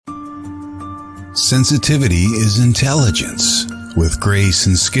Sensitivity is intelligence. With grace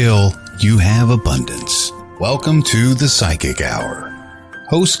and skill, you have abundance. Welcome to the Psychic Hour.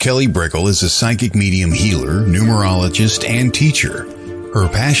 Host Kelly Brickle is a psychic medium healer, numerologist, and teacher. Her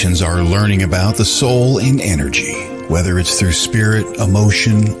passions are learning about the soul and energy. Whether it's through spirit,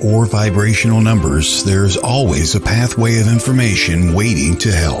 emotion, or vibrational numbers, there's always a pathway of information waiting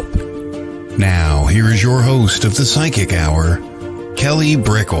to help. Now, here is your host of the Psychic Hour, Kelly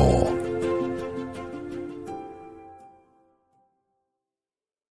Brickle.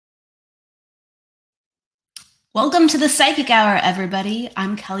 Welcome to the Psychic Hour, everybody.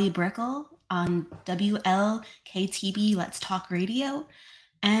 I'm Kelly Brickle on WLKTB Let's Talk Radio,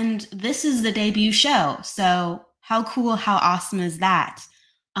 and this is the debut show. So how cool, how awesome is that?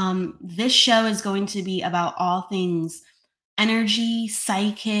 This show is going to be about all things energy,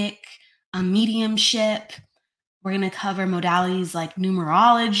 psychic, mediumship. We're going to cover modalities like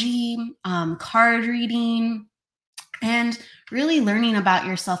numerology, card reading, and really learning about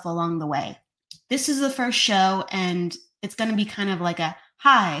yourself along the way. This is the first show, and it's going to be kind of like a,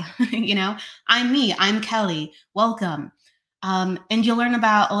 hi, I'm me, I'm Kelly, welcome. And you'll learn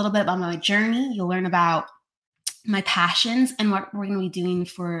about a little bit about my journey. You'll learn about my passions and what we're going to be doing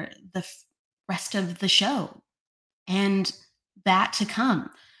for the rest of the show and that to come.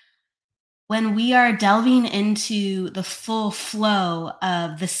 When we are delving into the full flow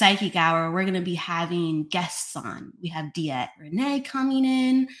of the Psychic Hour, we're going to be having guests on. We have Diet Renee coming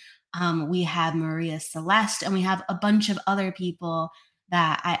in. We have Maria Celeste, and we have a bunch of other people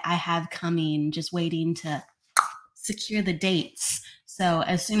that I have coming, just waiting to secure the dates. So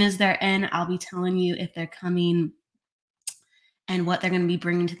as soon as they're in, I'll be telling you if they're coming and what they're going to be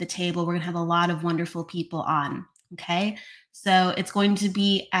bringing to the table. We're going to have a lot of wonderful people on. Okay. So it's going to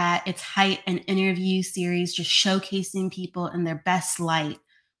be at its height an interview series, just showcasing people in their best light,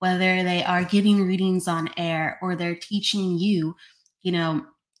 whether they are giving readings on air or they're teaching you,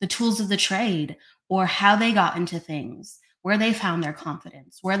 the tools of the trade, or how they got into things, where they found their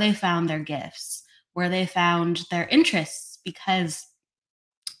confidence, where they found their gifts, where they found their interests. Because,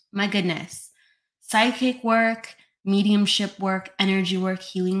 my goodness, psychic work, mediumship work, energy work,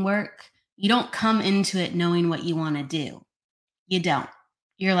 healing work, you don't come into it knowing what you want to do. You don't.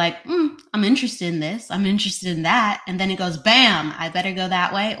 You're like, I'm interested in this. I'm interested in that. And then it goes, bam, I better go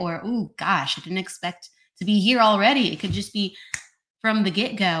that way. Or, oh, gosh, I didn't expect to be here already. It could just be from the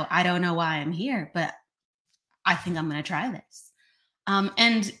get-go, I don't know why I'm here, but I think I'm going to try this.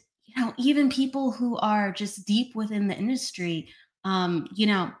 And, even people who are just deep within the industry, I've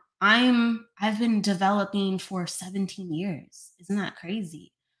been developing for 17 years. Isn't that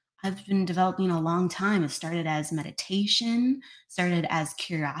crazy? I've been developing a long time. It started as meditation, started as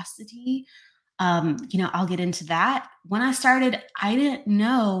curiosity. I'll get into that. When I started, I didn't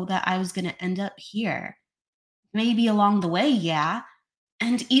know that I was going to end up here. Maybe along the way, yeah.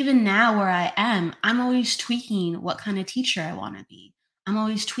 And even now where I am, I'm always tweaking what kind of teacher I want to be. I'm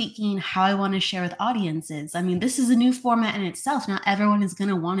always tweaking how I want to share with audiences. I mean, this is a new format in itself. Not everyone is going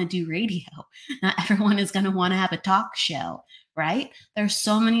to want to do radio. Not everyone is going to want to have a talk show, right? There's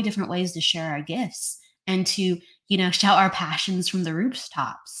so many different ways to share our gifts and to, shout our passions from the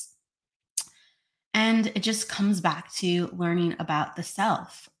rooftops. And it just comes back to learning about the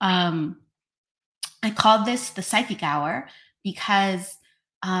self. I called this the Psychic Hour because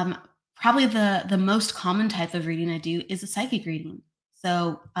probably the most common type of reading I do is a psychic reading.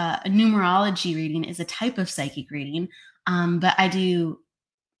 So a numerology reading is a type of psychic reading, but I do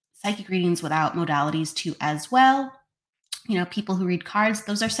psychic readings without modalities too as well. People who read cards,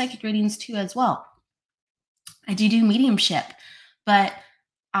 those are psychic readings too as well. I do mediumship, but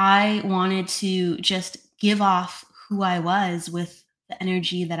I wanted to just give off who I was with the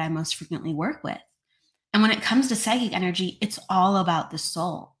energy that I most frequently work with. And when it comes to psychic energy, it's all about the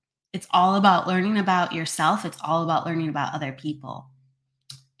soul. It's all about learning about yourself. It's all about learning about other people.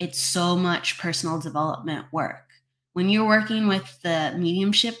 It's so much personal development work. When you're working with the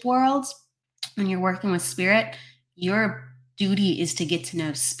mediumship world, when you're working with spirit, your duty is to get to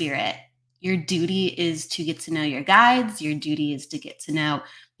know spirit. Your duty is to get to know your guides. Your duty is to get to know,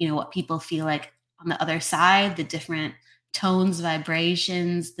 what people feel like on the other side, the different tones,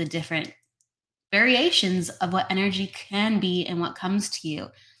 vibrations, the different variations of what energy can be and what comes to you.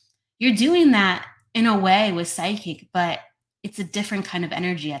 You're doing that in a way with psychic, but it's a different kind of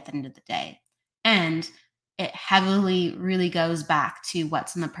energy at the end of the day. And it heavily really goes back to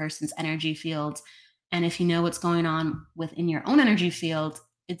what's in the person's energy field. And if you know what's going on within your own energy field,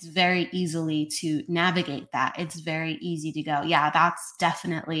 it's very easily to navigate that. It's very easy to go, yeah, that's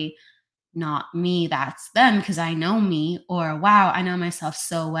definitely not me, that's them because I know me, or wow, I know myself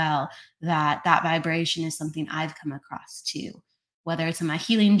so well that that vibration is something I've come across too, whether it's in my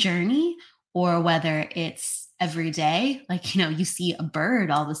healing journey or whether it's every day. Like, you see a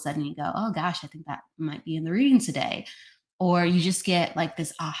bird, all of a sudden you go, oh gosh, I think that might be in the reading today. Or you just get like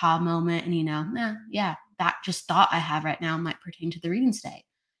this aha moment and yeah, that just thought I have right now might pertain to the reading today.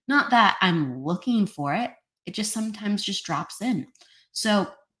 Not that I'm looking for it, it just sometimes just drops in. So,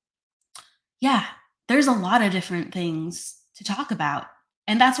 yeah, there's a lot of different things to talk about.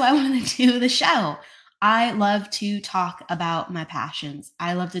 And that's why I wanted to do the show. I love to talk about my passions.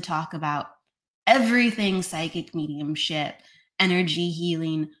 I love to talk about everything psychic mediumship, energy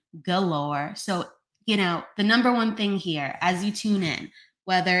healing galore. So, the number one thing here as you tune in,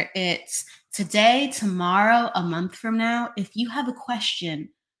 whether it's today, tomorrow, a month from now, if you have a question,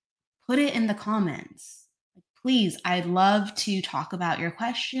 put it in the comments. Please, I'd love to talk about your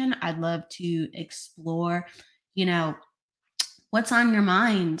question. I'd love to explore, you know, what's on your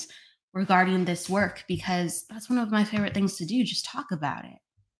mind regarding this work, because that's one of my favorite things to do, just talk about it.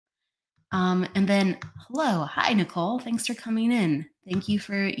 And then, hello, hi Nicole. Thanks for coming in. Thank you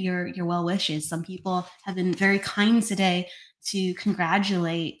for your well wishes. Some people have been very kind today to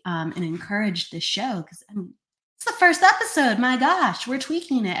congratulate and encourage this show because it's the first episode. My gosh, we're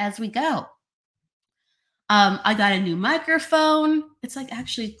tweaking it as we go. I got a new microphone. It's like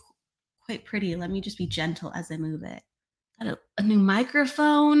actually quite pretty. Let me just be gentle as I move it. Got a new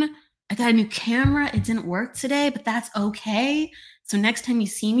microphone. I got a new camera. It didn't work today, but that's okay. So next time you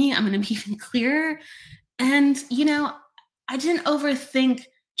see me, I'm going to be even clearer. And, I didn't overthink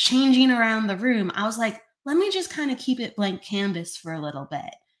changing around the room. I was like, let me just kind of keep it blank canvas for a little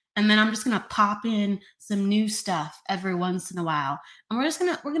bit. And then I'm just going to pop in some new stuff every once in a while. And we're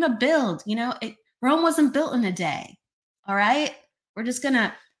going to build, Rome wasn't built in a day. All right. You're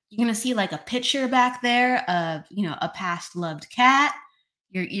going to see like a picture back there of, a past loved cat.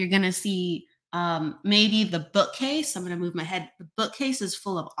 You're going to see maybe the bookcase. I'm going to move my head. The bookcase is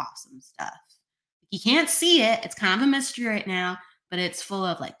full of awesome stuff. You can't see it. It's kind of a mystery right now, but it's full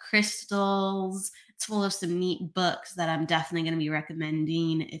of like crystals. It's full of some neat books that I'm definitely going to be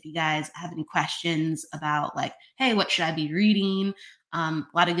recommending. If you guys have any questions about like, hey, what should I be reading? A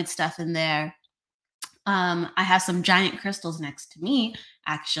lot of good stuff in there. I have some giant crystals next to me.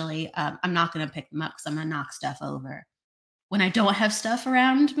 Actually, I'm not going to pick them up because I'm going to knock stuff over. When I don't have stuff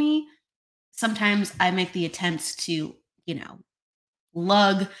around me, sometimes I make the attempts to,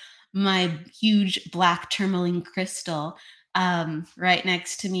 lug my huge black tourmaline crystal right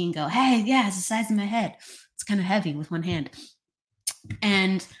next to me and go, hey, yeah, it's the size of my head. It's kind of heavy with one hand.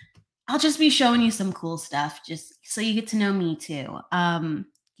 And I'll just be showing you some cool stuff just so you get to know me too.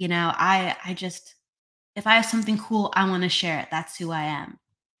 I just, if I have something cool, I want to share it. That's who I am.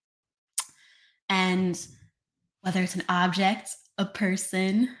 And whether it's an object, a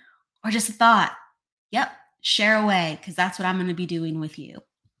person, or just a thought, share away, because that's what I'm going to be doing with you.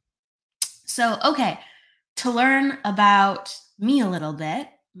 So, okay, to learn about me a little bit,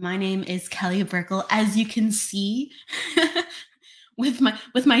 my name is Kelly Brickle, as you can see with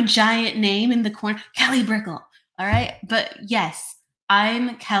my giant name in the corner, Kelly Brickle. All right, but yes,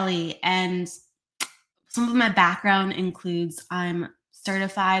 I'm Kelly, and some of my background includes I'm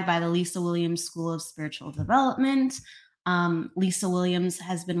certified by the Lisa Williams School of Spiritual Development. Lisa Williams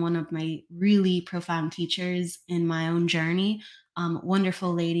has been one of my really profound teachers in my own journey.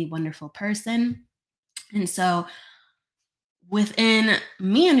 Wonderful lady, wonderful person. And so within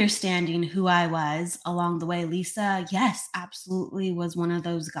me understanding who I was along the way, Lisa, yes, absolutely was one of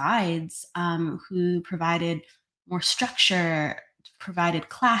those guides who provided more structure, provided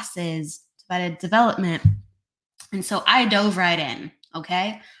classes, provided development. And so I dove right in,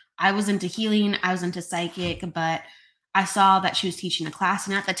 okay? I was into healing, I was into psychic, but I saw that she was teaching a class.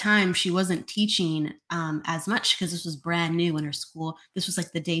 And at the time, she wasn't teaching as much because this was brand new in her school. This was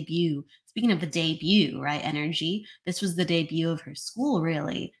like the debut. Speaking of the debut, right, energy, this was the debut of her school,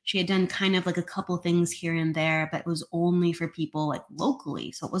 really. She had done kind of like a couple things here and there, but it was only for people like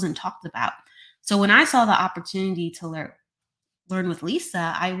locally. So it wasn't talked about. So when I saw the opportunity to learn with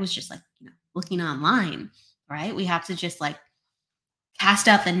Lisa, I was just like, looking online, right? We have to just like cast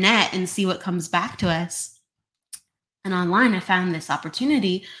out the net and see what comes back to us. And online, I found this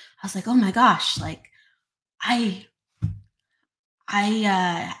opportunity. I was like, oh my gosh, like I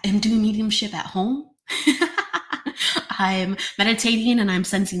am doing mediumship at home. I'm meditating and I'm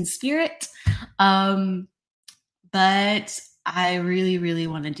sensing spirit. But I really, really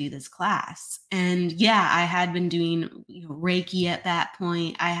want to do this class. And yeah, I had been doing Reiki at that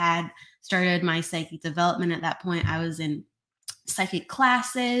point. I had started my psychic development at that point. I was in psychic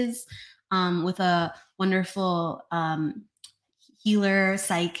classes. with a wonderful healer,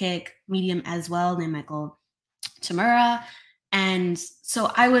 psychic, medium as well, named Michael Tamura. And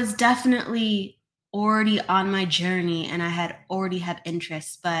so I was definitely already on my journey and I had already had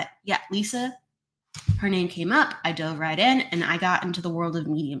interests. But yeah, Lisa, her name came up. I dove right in and I got into the world of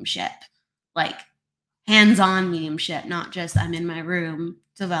mediumship, like hands-on mediumship, not just I'm in my room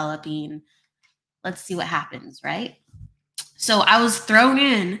developing. Let's see what happens, right? So I was thrown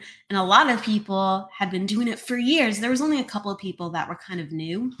in, and a lot of people had been doing it for years. There was only a couple of people that were kind of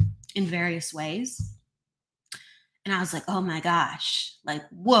new in various ways. And I was like, oh my gosh, like,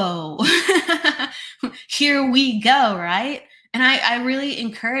 whoa, here we go, right? And I really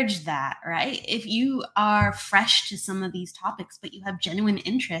encourage that, right? If you are fresh to some of these topics, but you have genuine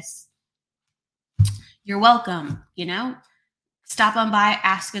interests, you're welcome, Stop on by,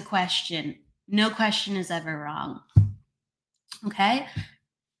 ask a question. No question is ever wrong. Okay?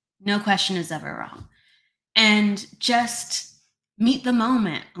 No question is ever wrong. And just meet the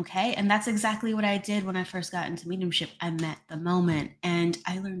moment, okay? And that's exactly what I did when I first got into mediumship. I met the moment and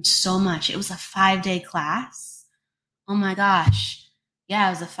I learned so much. It was a 5-day class. Oh my gosh. Yeah,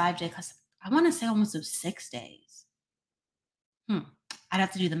 it was a 5-day class. I want to say almost it was 6 days. I'd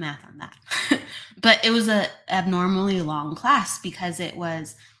have to do the math on that. But it was a abnormally long class because it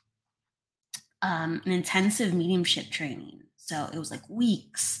was an intensive mediumship training. So it was like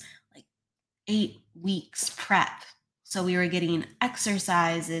weeks, like 8 weeks prep. So we were getting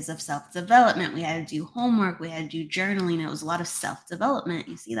exercises of self-development. We had to do homework. We had to do journaling. It was a lot of self-development.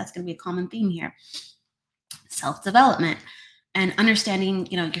 You see, that's going to be a common theme here. Self-development and understanding,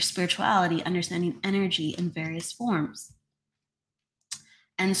 your spirituality, understanding energy in various forms.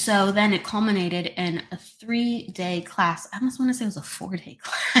 And so then it culminated in a 3-day class. I almost want to say it was a 4-day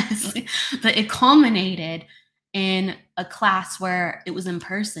class, but it culminated in a class where it was in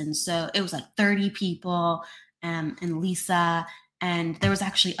person. So it was like 30 people and Lisa, and there was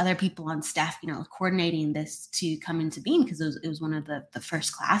actually other people on staff, coordinating this to come into being because it was one of the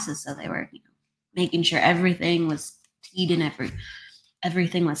first classes. So they were, making sure everything was teed and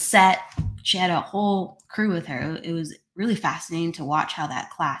everything was set. She had a whole crew with her. It was really fascinating to watch how that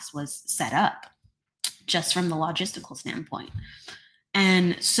class was set up just from the logistical standpoint.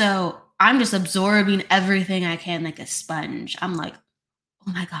 And so I'm just absorbing everything I can like a sponge. I'm like,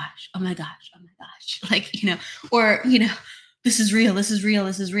 oh my gosh, oh my gosh, oh my gosh. Like, this is real, this is real,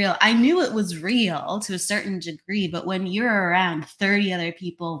 this is real. I knew it was real to a certain degree, but when you're around 30 other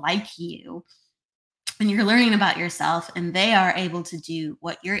people like you, and you're learning about yourself and they are able to do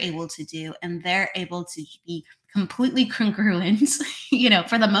what you're able to do and they're able to be completely congruent,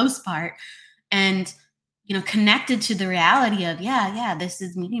 for the most part, and, connected to the reality of, this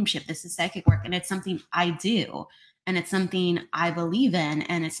is mediumship, this is psychic work, and it's something I do, and it's something I believe in,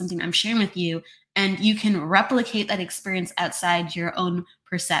 and it's something I'm sharing with you, and you can replicate that experience outside your own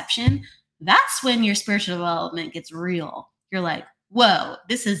perception. That's when your spiritual development gets real. You're like, whoa,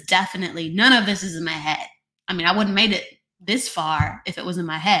 this is definitely, none of this is in my head. I mean, I wouldn't have made it this far if it was in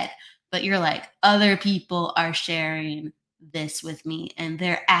my head, but you're like, other people are sharing this with me and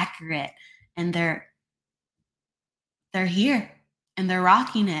they're accurate and they're here and they're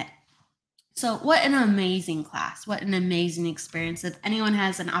rocking it. So what an amazing class. What an amazing experience. If anyone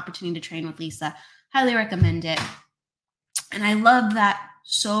has an opportunity to train with Lisa, highly recommend it. And I love that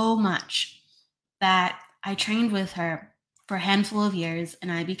so much that I trained with her for a handful of years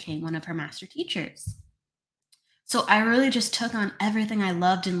and I became one of her master teachers. So I really just took on everything I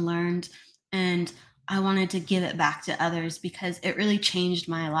loved and learned, and I wanted to give it back to others because it really changed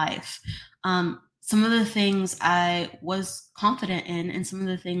my life. Some of the things I was confident in and some of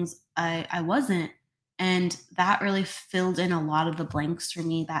the things I wasn't. And that really filled in a lot of the blanks for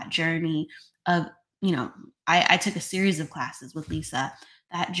me, that journey of, I took a series of classes with Lisa.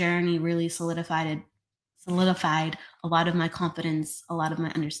 That journey really solidified a lot of my confidence, a lot of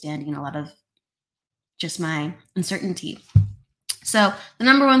my understanding, a lot of just my uncertainty. So the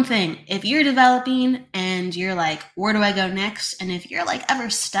number one thing, if you're developing and you're like, where do I go next? And if you're like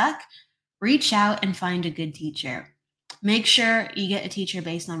ever stuck, reach out and find a good teacher. Make sure you get a teacher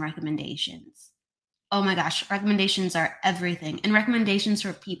based on recommendations. Oh my gosh, recommendations are everything. And recommendations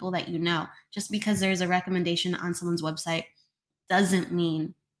for people that you know. Just because there's a recommendation on someone's website doesn't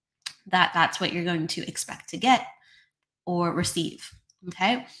mean that that's what you're going to expect to get or receive.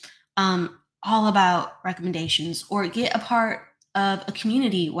 Okay. All about recommendations, or get a part of a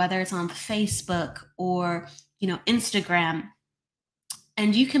community, whether it's on Facebook or, Instagram.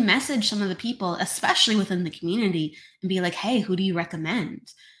 And you can message some of the people, especially within the community, and be like, hey, who do you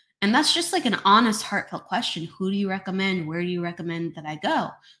recommend? And that's just like an honest, heartfelt question. Who do you recommend? Where do you recommend that I go?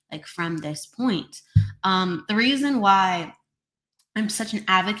 Like from this point. The reason why I'm such an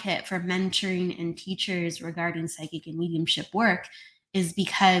advocate for mentoring and teachers regarding psychic and mediumship work is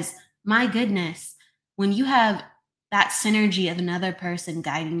because, my goodness, when you have that synergy of another person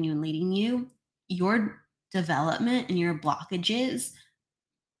guiding you and leading you, your development and your blockages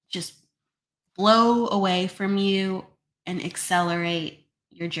just blow away from you and accelerate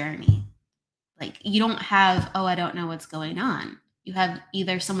your journey. Like, you don't have, oh, I don't know what's going on. You have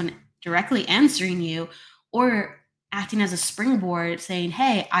either someone directly answering you or acting as a springboard saying,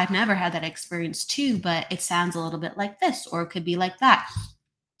 hey, I've never had that experience too, but it sounds a little bit like this, or it could be like that.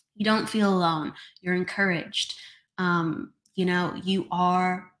 You don't feel alone. You're encouraged. You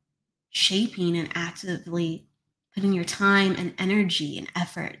are shaping and actively putting your time and energy and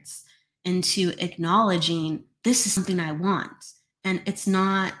efforts into acknowledging this is something I want. And it's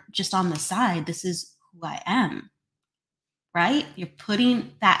not just on the side. This is who I am, right? You're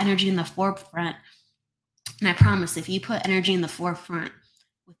putting that energy in the forefront. And I promise, if you put energy in the forefront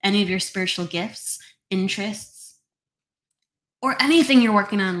with any of your spiritual gifts, interests, or anything you're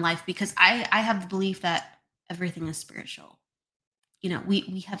working on in life, because I have the belief that everything is spiritual.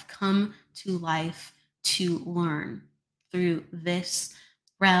 We have come to life to learn through this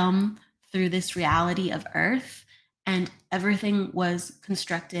realm, through this reality of Earth, and everything was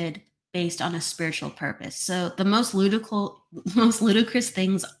constructed based on a spiritual purpose. So the most ludicrous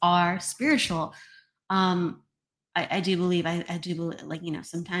things are spiritual. I do believe,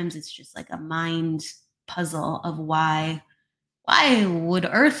 sometimes it's just like a mind puzzle of why would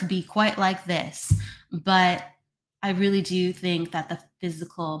Earth be quite like this? But I really do think that the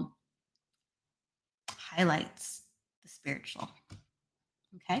physical highlights the spiritual.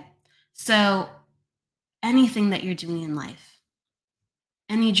 Okay. So anything that you're doing in life,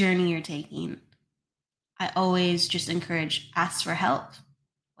 any journey you're taking, I always just encourage, ask for help,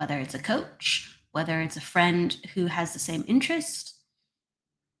 whether it's a coach, whether it's a friend who has the same interest,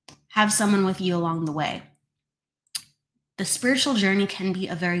 have someone with you along the way. The spiritual journey can be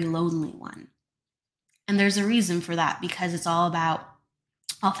a very lonely one. And there's a reason for that, because it's all about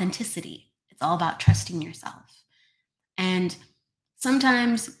authenticity. It's all about trusting yourself. And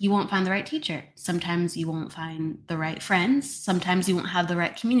sometimes you won't find the right teacher. Sometimes you won't find the right friends. Sometimes you won't have the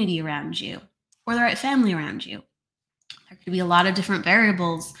right community around you or the right family around you. There could be a lot of different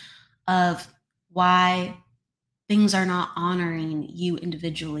variables of why things are not honoring you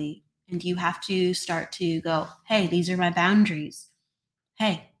individually. And you have to start to go, hey, these are my boundaries.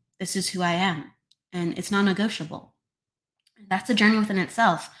 Hey, this is who I am. And it's non-negotiable. That's a journey within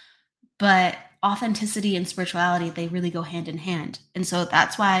itself. But authenticity and spirituality, they really go hand in hand. And so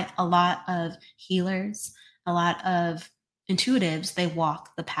that's why a lot of healers, a lot of intuitives, they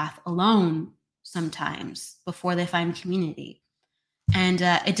walk the path alone sometimes before they find community. And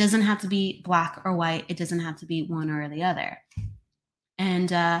it doesn't have to be black or white. It doesn't have to be one or the other.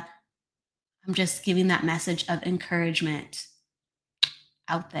 And I'm just giving that message of encouragement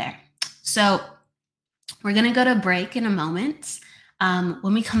out there. So we're going to go to break in a moment.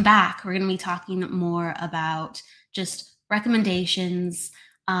 When we come back, we're going to be talking more about just recommendations,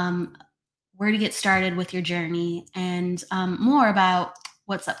 where to get started with your journey, and more about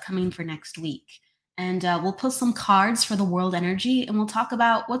what's upcoming for next week. And we'll pull some cards for the world energy, and we'll talk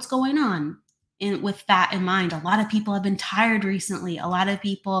about what's going on with that in mind. A lot of people have been tired recently. A lot of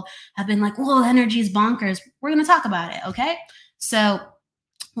people have been like, whoa, energy is bonkers. We're going to talk about it, okay? So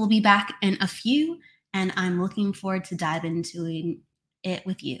we'll be back in a few, and I'm looking forward to dive into it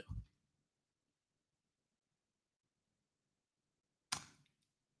with you.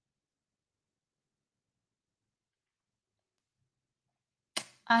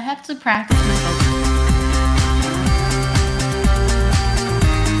 I have to practice my focus.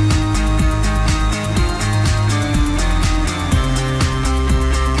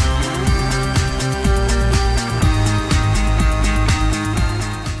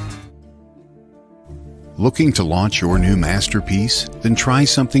 Looking to launch your new masterpiece? Then try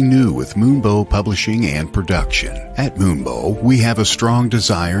something new with Moonbow Publishing and Production. At Moonbow, we have a strong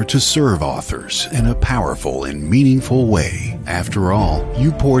desire to serve authors in a powerful and meaningful way. After all,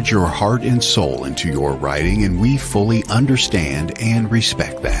 you poured your heart and soul into your writing, and we fully understand and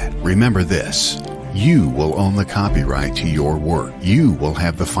respect that. Remember this: you will own the copyright to your work. You will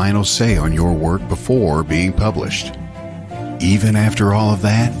have the final say on your work before being published. Even after all of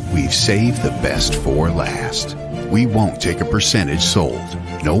that, we've saved the best for last. We won't take a percentage sold.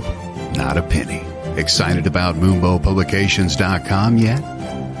 Nope, not a penny. Excited about MoonbowPublications.com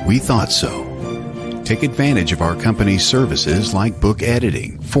yet? We thought so. Take advantage of our company's services like book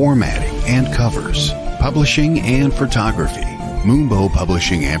editing, formatting, and covers, publishing, and photography. Moonbow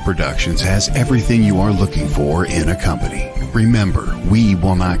Publishing and Productions has everything you are looking for in a company. Remember, we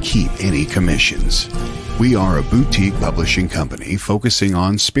will not keep any commissions. We are a boutique publishing company focusing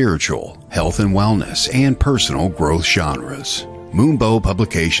on spiritual, health and wellness, and personal growth genres. Moonbow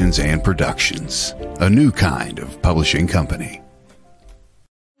Publications and Productions, a new kind of publishing company.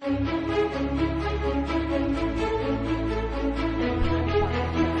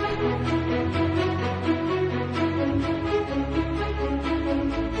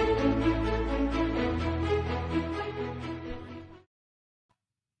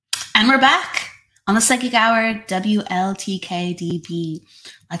 And we're back on the Psychic Hour, WLTKDB.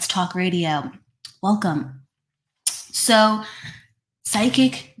 Let's Talk Radio. Welcome. So,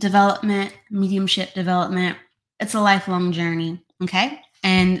 psychic development, mediumship development, it's a lifelong journey, okay?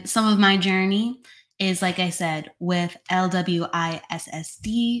 And some of my journey is, like I said, with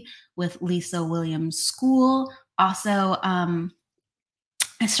LWISSD, with Lisa Williams School. Also, I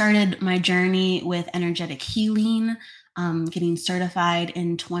started my journey with energetic healing, getting certified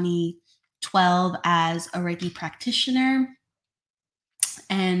in 2012 as a Reiki practitioner,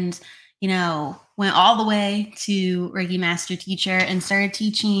 and went all the way to Reiki master teacher and started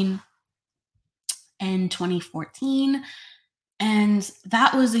teaching in 2014. And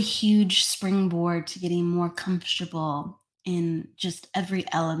that was a huge springboard to getting more comfortable in just every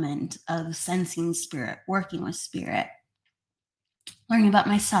element of sensing spirit, working with spirit, learning about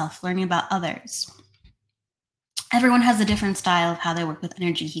myself, learning about others. Everyone has a different style of how they work with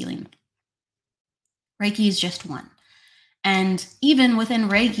energy healing. Reiki is just one. And even within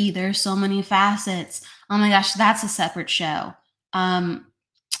Reiki, there's so many facets. Oh my gosh, that's a separate show. In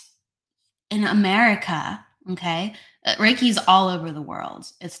America, okay, Reiki is all over the world.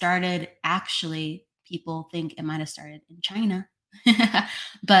 It started, actually, people think it might have started in China.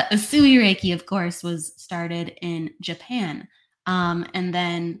 But Usui Reiki, of course, was started in Japan. And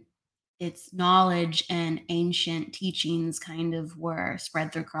then its knowledge and ancient teachings kind of were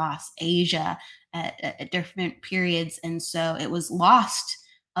spread across Asia at different periods. And so it was lost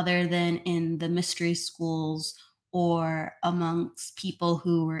other than in the mystery schools or amongst people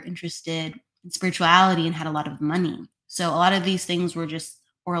who were interested in spirituality and had a lot of money. So a lot of these things were just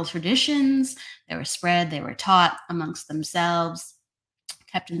oral traditions. They were spread, they were taught amongst themselves,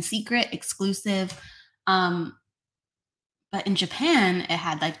 kept in secret, exclusive. But in Japan, it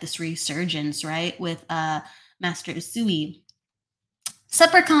had like this resurgence, right? With Master Usui.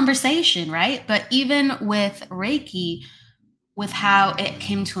 Separate conversation, right? But even with Reiki, with how it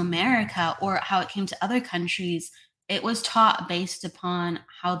came to America or how it came to other countries, it was taught based upon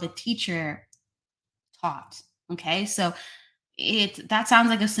how the teacher taught. Okay, so that sounds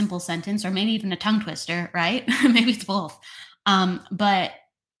like a simple sentence, or maybe even a tongue twister, right? Maybe it's both. But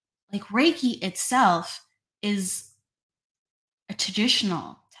like Reiki itself is a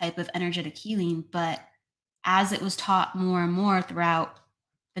traditional type of energetic healing, but as it was taught more and more throughout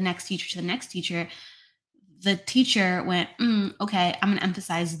the next teacher to the next teacher, the teacher went, okay, I'm going to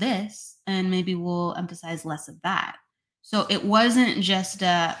emphasize this, and maybe we'll emphasize less of that. So it wasn't just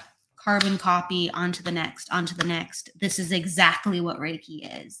a carbon copy onto the next. This is exactly what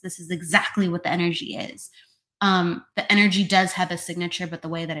Reiki is. This is exactly what the energy is. The energy does have a signature, but the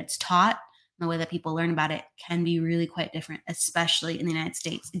way that it's taught, the way that people learn about it, can be really quite different, especially in the United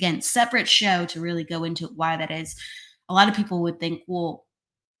States. Again, separate show to really go into why that is. A lot of people would think, well,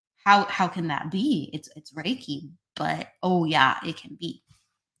 how can that be? It's Reiki, but oh yeah, it can be.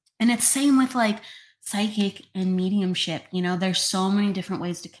 And it's same with like psychic and mediumship. There's so many different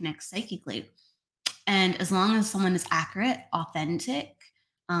ways to connect psychically. And as long as someone is accurate, authentic,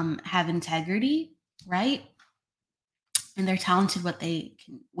 have integrity, right? And they're talented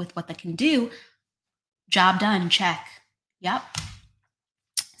with what they can do, job done, check. Yep.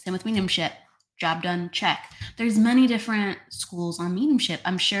 Same with mediumship. Job done, check. There's many different schools on mediumship.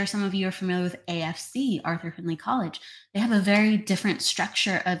 I'm sure some of you are familiar with AFC, Arthur Findlay College. They have a very different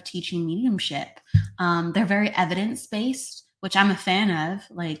structure of teaching mediumship. They're very evidence-based, which I'm a fan of.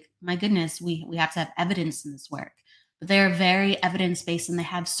 Like, my goodness, we have to have evidence in this work. But they're very evidence-based, and they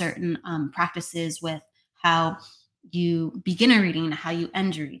have certain practices with how you begin a reading, how you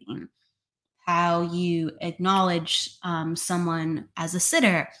end a reading, how you acknowledge someone as a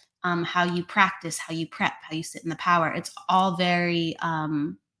sitter, how you practice, how you prep, how you sit in the power. It's all very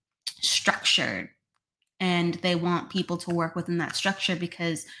structured, and they want people to work within that structure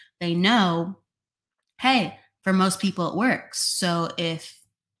because they know, hey, for most people it works. So if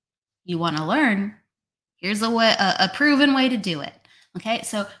you want to learn, here's a proven way to do it. Okay,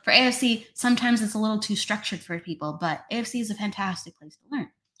 so for AFC, sometimes it's a little too structured for people, but AFC is a fantastic place to learn.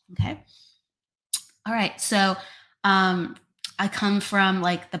 Okay. All right. So I come from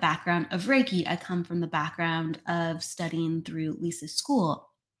like the background of Reiki. I come from the background of studying through Lisa's school.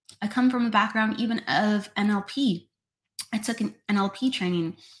 I come from the background even of NLP. I took an NLP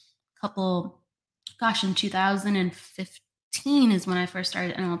training couple, gosh, in 2015 is when I first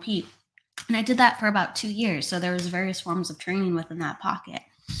started NLP. And I did that for about 2 years. So there was various forms of training within that pocket.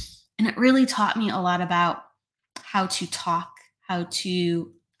 And it really taught me a lot about how to talk, how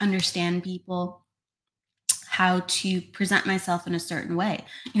to understand people, how to present myself in a certain way.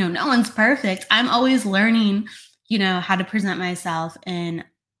 No one's perfect. I'm always learning, how to present myself in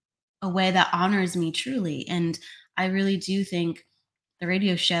a way that honors me truly. And I really do think the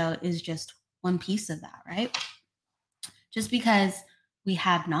radio show is just one piece of that, right? Just because we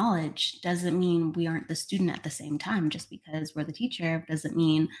have knowledge doesn't mean we aren't the student at the same time. Just because we're the teacher doesn't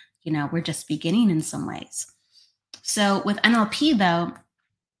mean, we're just beginning in some ways. So with NLP, though,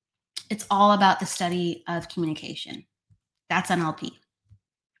 it's all about the study of communication. That's NLP.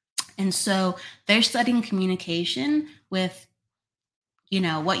 And so they're studying communication with,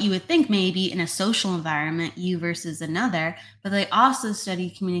 what you would think maybe in a social environment, you versus another, but they also study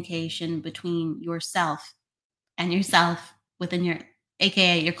communication between yourself and yourself within your,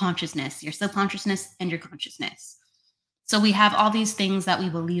 AKA your consciousness, your subconsciousness and your consciousness. So we have all these things that we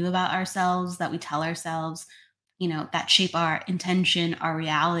believe about ourselves, that we tell ourselves, that shape our intention, our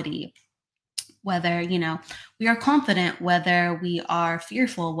reality. Whether, we are confident, whether we are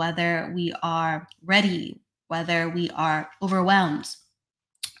fearful, whether we are ready, whether we are overwhelmed.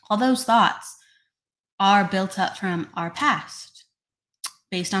 All those thoughts are built up from our past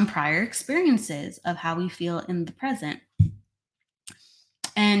based on prior experiences of how we feel in the present.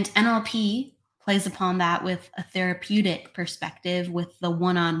 And NLP plays upon that with a therapeutic perspective, with the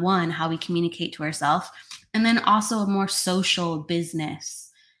one-on-one, how we communicate to ourselves, and then also a more social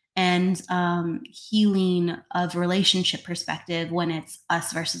business and healing of relationship perspective when it's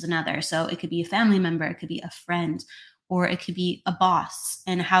us versus another. So it could be a family member, it could be a friend, or it could be a boss,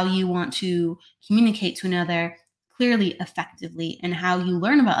 and how you want to communicate to another clearly, effectively, and how you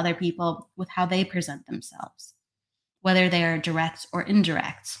learn about other people with how they present themselves, whether they are direct or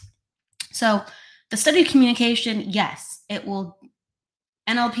indirect. So the study of communication, yes, it will,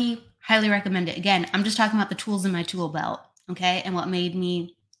 NLP, highly recommend it. Again, I'm just talking about the tools in my tool belt, okay? And what made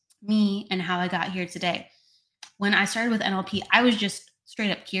me and how I got here today. When I started with NLP, I was just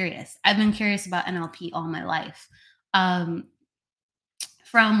straight up curious. I've been curious about NLP all my life.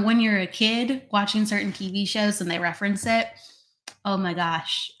 From when you're a kid watching certain TV shows and they reference it, oh my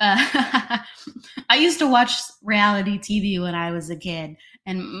gosh. I used to watch reality TV when I was a kid.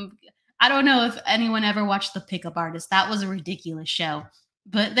 And I don't know if anyone ever watched The Pickup Artist. That was a ridiculous show.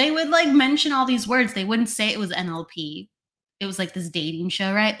 But they would mention all these words. They wouldn't say it was NLP. It was like this dating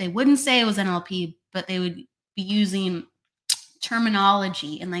show, right? They wouldn't say it was NLP, but they would be using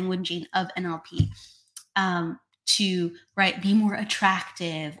terminology and languaging of NLP to be more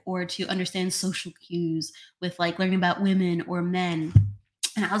attractive, or to understand social cues with learning about women or men.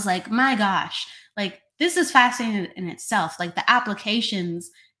 And I was like, my gosh, this is fascinating in itself. The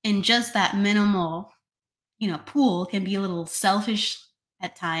applications in just that minimal, pool can be a little selfish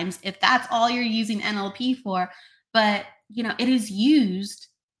at times if that's all you're using NLP for. But, it is used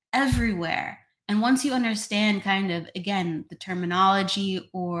everywhere. And once you understand kind of, again, the terminology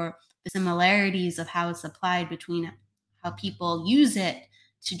or the similarities of how it's applied between how people use it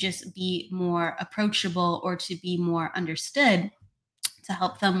to just be more approachable or to be more understood, to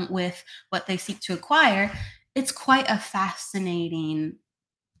help them with what they seek to acquire, it's quite a fascinating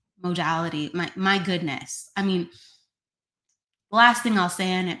modality. My goodness. I mean, the last thing I'll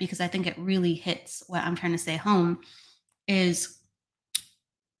say on it, because I think it really hits what I'm trying to say home, is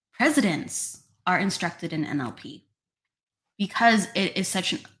presidents are instructed in NLP because it is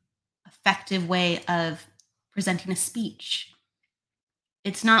such an effective way of presenting a speech.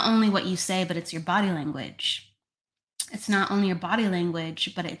 It's not only what you say, but it's your body language. It's not only your body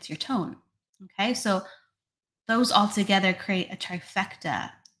language, but it's your tone. Okay, so those all together create a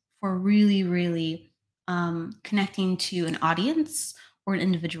trifecta for really, really connecting to an audience or an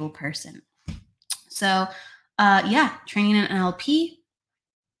individual person. So, training in NLP.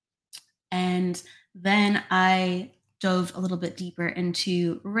 And then I dove a little bit deeper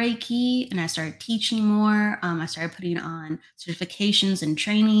into Reiki, and I started teaching more. I started putting on certifications and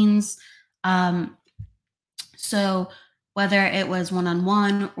trainings. So whether it was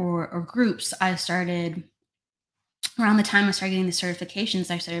one-on-one or groups, I started, around the time I started getting the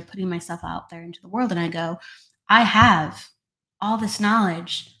certifications, I started putting myself out there into the world, and I go, I have all this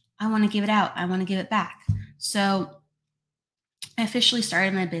knowledge. I want to give it out. I want to give it back. So I officially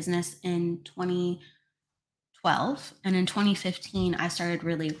started my business in 2012. And in 2015, I started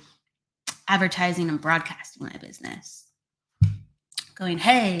really advertising and broadcasting my business, going,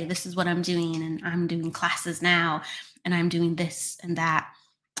 hey, this is what I'm doing. And I'm doing classes now. And I'm doing this and that.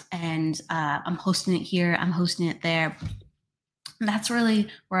 And I'm hosting it here. I'm hosting it there. And that's really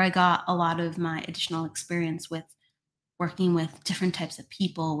where I got a lot of my additional experience with working with different types of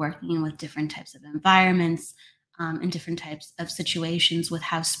people, working with different types of environments, in different types of situations, with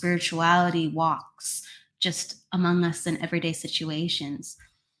how spirituality walks just among us in everyday situations.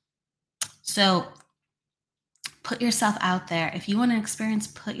 So put yourself out there. If you want to experience,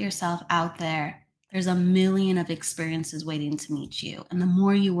 put yourself out there. There's a million of experiences waiting to meet you. And the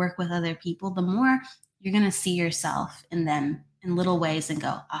more you work with other people, the more you're going to see yourself in them in little ways and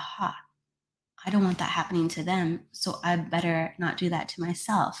go, aha, I don't want that happening to them, so I better not do that to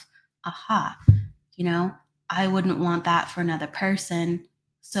myself. Aha, I wouldn't want that for another person,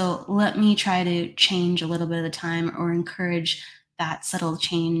 so let me try to change a little bit of the time or encourage that subtle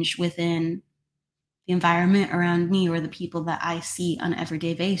change within the environment around me or the people that I see on an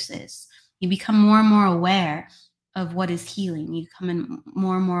everyday basis. You become more and more aware of what is healing. You become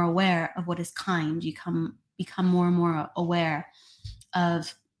more and more aware of what is kind. You become more and more aware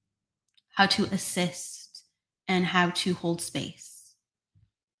of how to assist and how to hold space.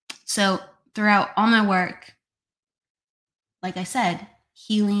 So throughout all my work, like I said,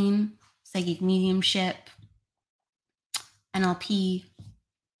 healing, psychic mediumship, NLP,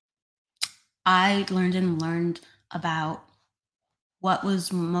 I learned about what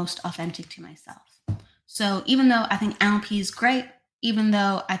was most authentic to myself. So even though I think NLP is great, even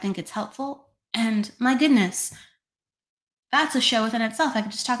though I think it's helpful, and my goodness, that's a show within itself. I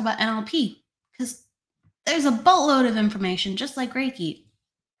could just talk about NLP because there's a boatload of information, just like Reiki.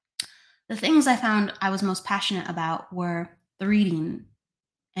 The things I found I was most passionate about were the reading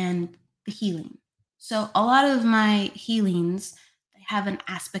and the healing. So a lot of my healings, they have an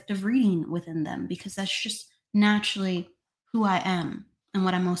aspect of reading within them because that's just naturally who I am and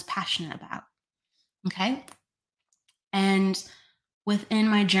what I'm most passionate about. Okay? And within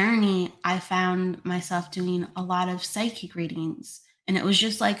my journey, I found myself doing a lot of psychic readings. And it was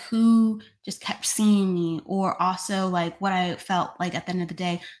just like who just kept seeing me, or also like what I felt like at the end of the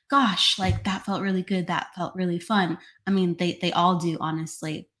day. Gosh, like that felt really good. That felt really fun. I mean, they all do,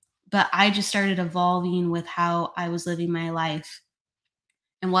 honestly. But I just started evolving with how I was living my life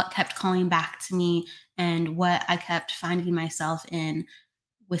and what kept calling back to me and what I kept finding myself in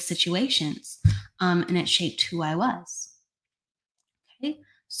with situations. And it shaped who I was. Okay.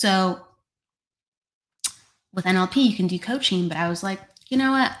 So with NLP, you can do coaching, but I was like, you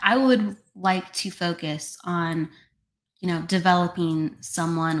know what? I would like to focus on, developing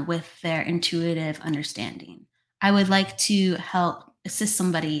someone with their intuitive understanding. I would like to help assist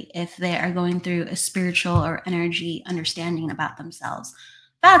somebody if they are going through a spiritual or energy understanding about themselves.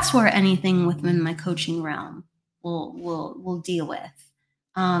 That's where anything within my coaching realm will deal with.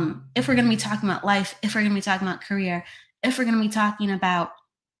 If we're going to be talking about life, if we're going to be talking about career, if we're going to be talking about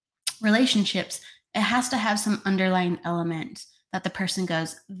relationships, it has to have some underlying element that the person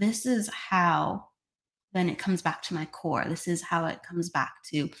goes, this is how, then it comes back to my core. This is how it comes back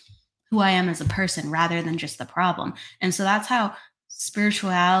to who I am as a person rather than just the problem. And so that's how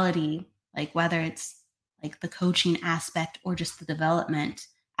spirituality, like whether it's like the coaching aspect or just the development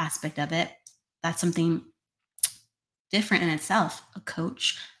aspect of it, that's something different in itself. A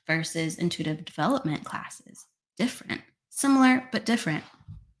coach versus intuitive development classes, different, similar, but different.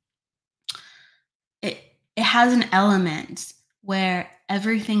 It has an element where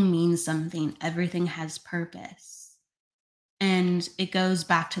everything means something, everything has purpose. And it goes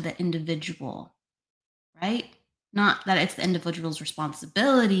back to the individual, right? Not that it's the individual's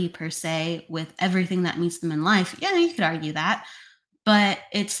responsibility per se with everything that meets them in life. Yeah, you could argue that. But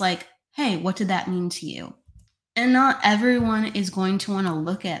it's like, hey, what did that mean to you? And not everyone is going to want to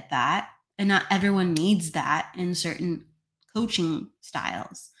look at that. And not everyone needs that in certain coaching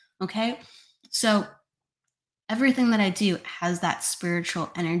styles. Okay. So everything that I do has that spiritual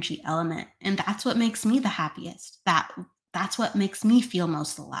energy element. And that's what makes me the happiest. That's what makes me feel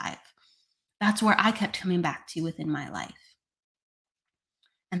most alive. That's where I kept coming back to within my life.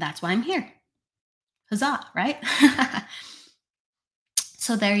 And that's why I'm here. Huzzah, right?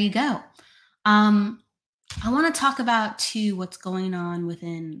 So there you go. I want to talk about too what's going on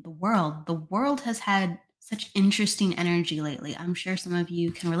within the world. The world has had such interesting energy lately. I'm sure some of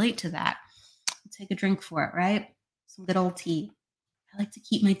you can relate to that. Take a drink for it, right? Some good old tea. I like to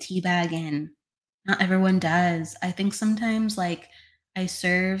keep my tea bag in. Not everyone does. I think sometimes, like, I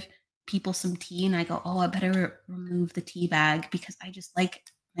serve people some tea and I go, "Oh, I better remove the tea bag because I just like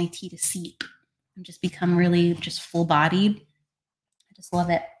my tea to seep and just become really just full bodied." I just love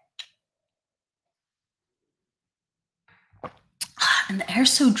it. And the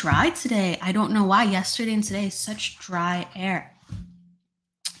air's so dry today. I don't know why. Yesterday and today is such dry air.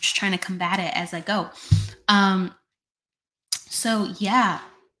 Just trying to combat it as I go. Um, so yeah,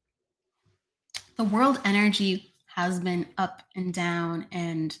 the world energy has been up and down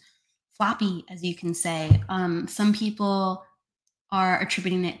and floppy, as you can say. Some people are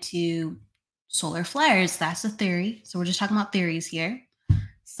attributing it to solar flares. That's a theory. So we're just talking about theories here.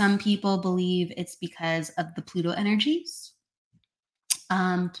 Some people believe it's because of the Pluto energies.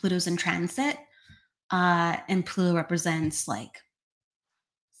 Pluto's in transit, and Pluto represents like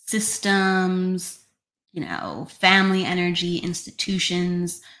systems, family energy,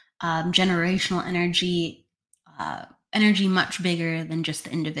 institutions, generational energy, uh, energy much bigger than just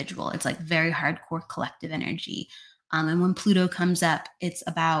the individual. It's like very hardcore collective energy. And when Pluto comes up, it's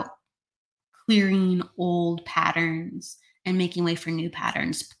about clearing old patterns and making way for new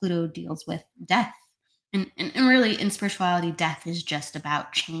patterns. Pluto deals with death. And really, in spirituality, death is just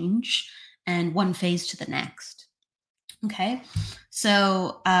about change and one phase to the next. Okay.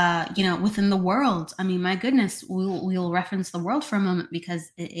 So, within the world, I mean, my goodness, we'll reference the world for a moment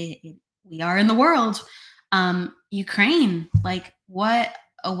because we are in the world. Ukraine, like, what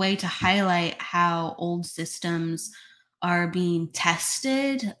a way to highlight how old systems are being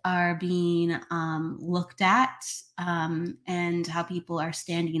tested, are being looked at, and how people are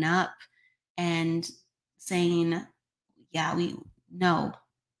standing up and saying, yeah, we no,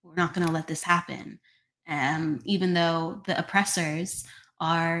 we're not going to let this happen. Even though the oppressors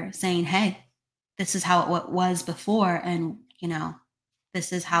are saying, hey, this is how it was before, and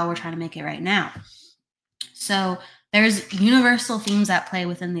this is how we're trying to make it right now. So there's universal themes at play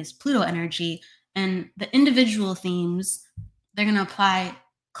within this Pluto energy, and the individual themes, they're going to apply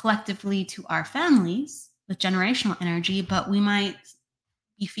collectively to our families with generational energy, but we might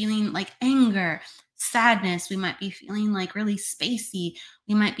be feeling like anger, sadness. We might be feeling like really spacey.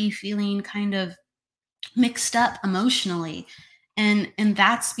 We might be feeling kind of mixed up emotionally. And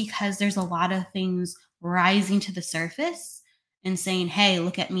that's because there's a lot of things rising to the surface and saying, hey,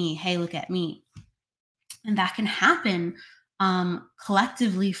 look at me. Hey, look at me. And that can happen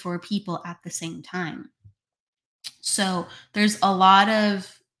collectively for people at the same time. So there's a lot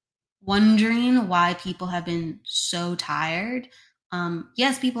of wondering why people have been so tired.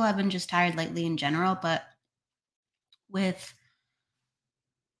 Yes, people have been just tired lately in general, but with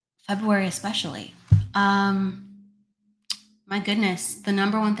February especially, my goodness, the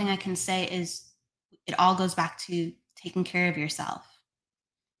number one thing I can say is it all goes back to taking care of yourself.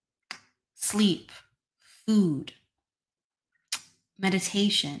 Sleep, food,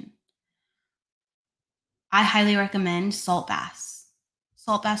 meditation. I highly recommend salt baths.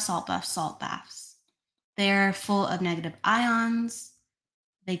 Salt baths, salt baths, salt baths. They're full of negative ions.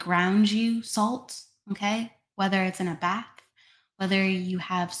 They ground you, salt, okay? Whether it's in a bath, whether you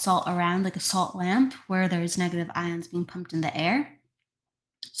have salt around like a salt lamp where there's negative ions being pumped in the air.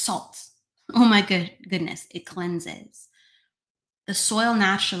 Salt. Oh my goodness, it cleanses. The soil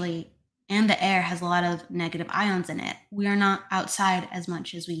naturally and the air has a lot of negative ions in it. We are not outside as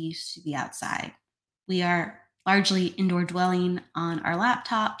much as we used to be outside. We are largely indoor dwelling on our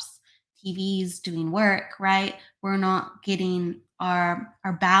laptops, TVs, doing work, right? We're not getting our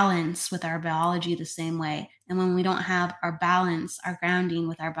balance with our biology the same way. And when we don't have our balance, our grounding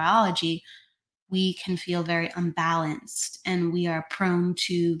with our biology, we can feel very unbalanced and we are prone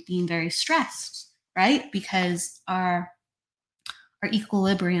to being very stressed, right? Because our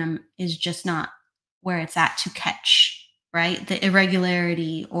equilibrium is just not where it's at to catch, right? The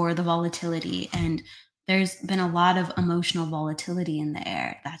irregularity or the volatility. And there's been a lot of emotional volatility in the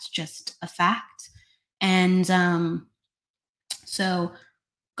air. That's just a fact. And so,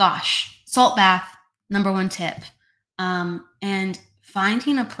 gosh, salt bath, number one tip. And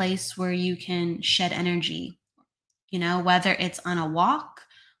finding a place where you can shed energy, whether it's on a walk,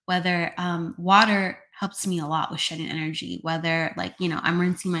 whether water helps me a lot with shedding energy, whether I'm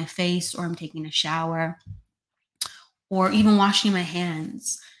rinsing my face or I'm taking a shower or even washing my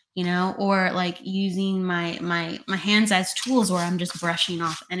hands, or like using my hands as tools where I'm just brushing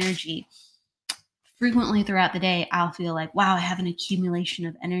off energy. Frequently throughout the day, I'll feel like, wow, I have an accumulation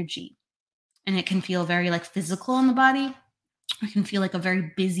of energy. And it can feel very like physical on the body. It can feel like a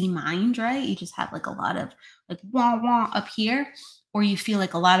very busy mind, right? You just have like a lot of like wah wah up here, or you feel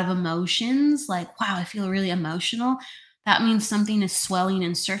like a lot of emotions, like, wow, I feel really emotional. That means something is swelling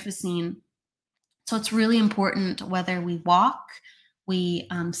and surfacing So it's really important whether we walk, we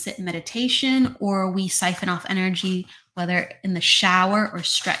sit in meditation, or we siphon off energy, whether in the shower or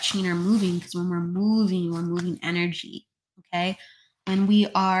stretching or moving, because when we're moving energy. Okay. When we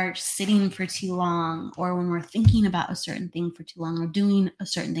are sitting for too long, or when we're thinking about a certain thing for too long, or doing a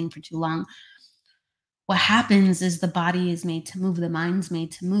certain thing for too long, what happens is the body is made to move, the mind's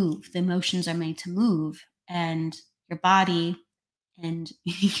made to move, the emotions are made to move, and your body and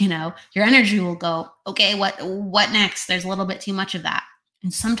your energy will go, okay, what next? There's a little bit too much of that.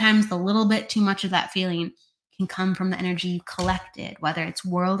 And sometimes the little bit too much of that feeling can come from the energy you collected, whether it's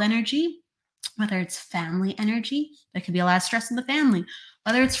world energy, whether it's family energy. There could be a lot of stress in the family,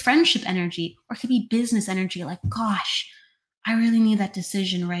 whether it's friendship energy, or it could be business energy, like, gosh, I really need that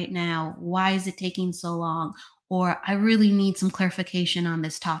decision right now. Why is it taking so long? Or I really need some clarification on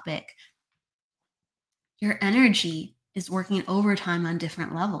this topic. Your energy is working overtime on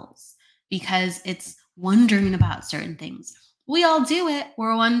different levels because it's wondering about certain things. We all do it.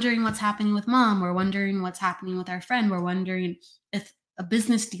 We're wondering what's happening with mom. We're wondering what's happening with our friend. We're wondering if a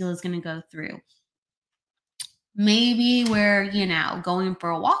business deal is going to go through. Maybe we're, going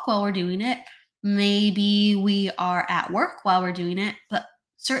for a walk while we're doing it. Maybe we are at work while we're doing it, but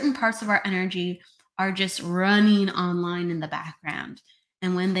certain parts of our energy are just running online in the background.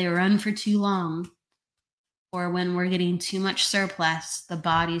 And when they run for too long, or when we're getting too much surplus, the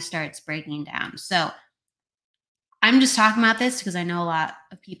body starts breaking down. So I'm just talking about this because I know a lot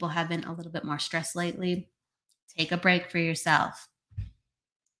of people have been a little bit more stressed lately. Take a break for yourself.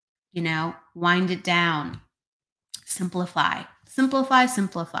 Wind it down. Simplify, simplify,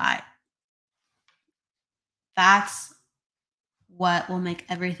 simplify. That's what will make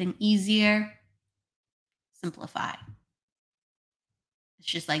everything easier. Simplify. It's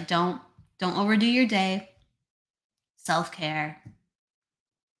just like don't overdo your day. Self-care.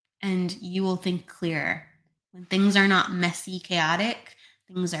 And you will think clearer. When things are not messy, chaotic,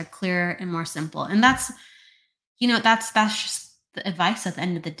 things are clearer and more simple. And that's just the advice at the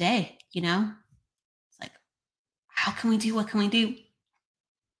end of the day, It's like, how can we do? What can we do?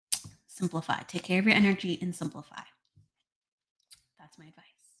 Simplify. Take care of your energy and simplify. That's my advice.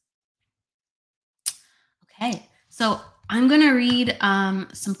 Okay. So I'm going to read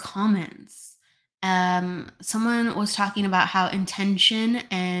some comments. Someone was talking about how intention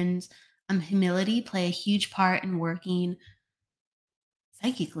and humility play a huge part in working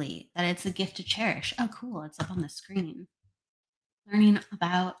psychically, that it's a gift to cherish. Oh, cool. It's up on the screen. Learning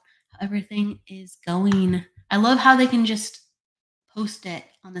about how everything is going. I love how they can just post it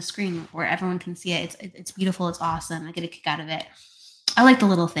on the screen where everyone can see it. It's beautiful. It's awesome. I get a kick out of it. I like the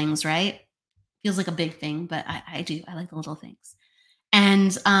little things, right? Feels like a big thing, but I do. I like the little things.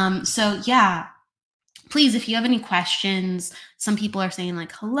 And so, yeah, please, if you have any questions, some people are saying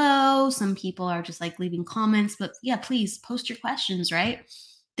like hello, some people are just like leaving comments, but yeah, please post your questions, right?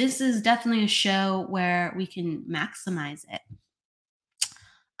 This is definitely a show where we can maximize it.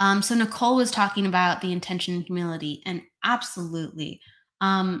 So Nicole was talking about the intention and humility, and absolutely,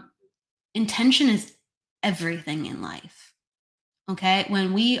 intention is everything in life. Okay,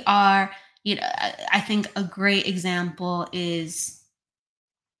 when we are, I think a great example is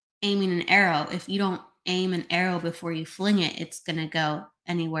aiming an arrow. If you don't aim an arrow before you fling it, it's going to go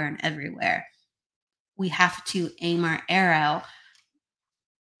anywhere and everywhere. We have to aim our arrow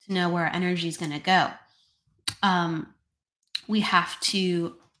to know where our energy is going to go. We have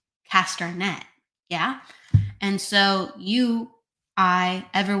to cast our net. Yeah. And so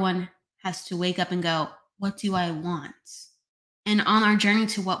everyone has to wake up and go, what do I want? And on our journey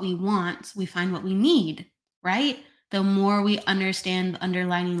to what we want, we find what we need, right? The more we understand the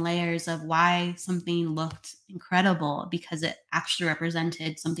underlining layers of why something looked incredible because it actually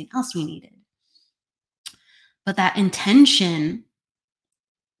represented something else we needed. But that intention,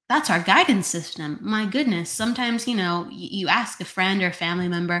 that's our guidance system. My goodness. Sometimes, you ask a friend or a family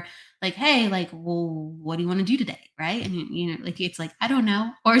member, like, hey, like, well, what do you want to do today? Right. And, it's like, I don't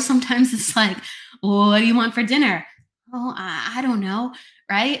know. Or sometimes it's like, well, what do you want for dinner? Oh, I don't know.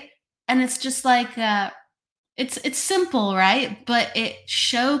 Right. And it's just like, it's simple, right? But it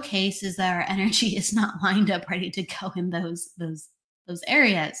showcases that our energy is not lined up ready to go in those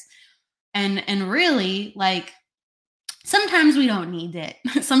areas. And really, like, sometimes we don't need it.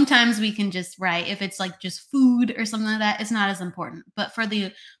 Sometimes we can just, right, if it's like just food or something like that, it's not as important. But for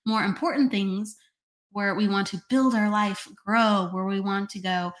the more important things where we want to build our life, grow, where we want to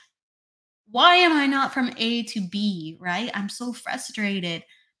go, why am I not from A to B, right? I'm so frustrated.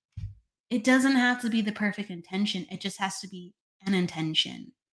 It doesn't have to be the perfect intention. It just has to be an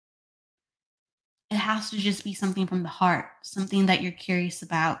intention. It has to just be something from the heart, something that you're curious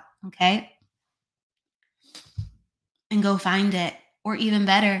about, okay? and go find it. Or even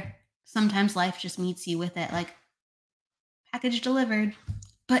better, sometimes life just meets you with it, like package delivered.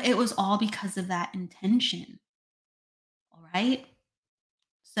 But it was all because of that intention. All right.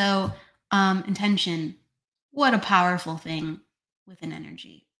 So, intention, what a powerful thing with an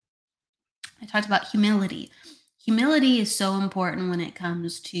energy. I talked about humility. Humility is so important when it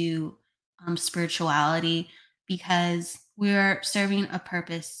comes to spirituality because we're serving a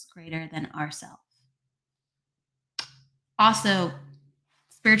purpose greater than ourselves. Also,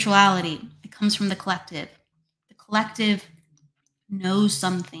 spirituality, it comes from the collective. The collective knows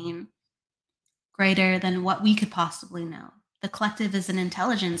something greater than what we could possibly know. The collective is an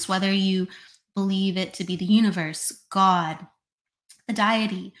intelligence, whether you believe it to be the universe, God, the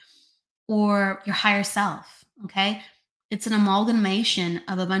deity, or your higher self. Okay. It's an amalgamation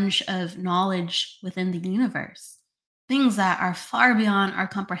of a bunch of knowledge within the universe, things that are far beyond our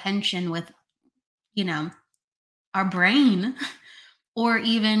comprehension with, you know, our brain or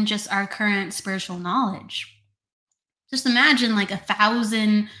even just our current spiritual knowledge. Just imagine like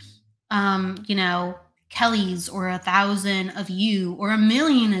 1,000, Kellys or 1,000 of you or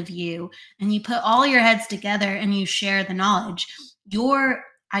 1,000,000 of you, and you put all your heads together and you share the knowledge. Your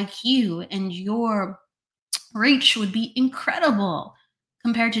IQ and your reach would be incredible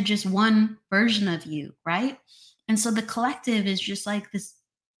compared to just one version of you, right? And so the collective is just like this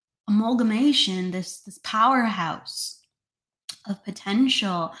amalgamation, this powerhouse of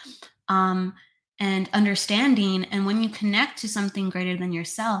potential and understanding. And when you connect to something greater than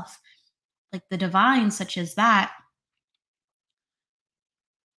yourself, like the divine, such as that,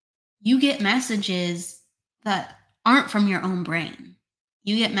 you get messages that aren't from your own brain.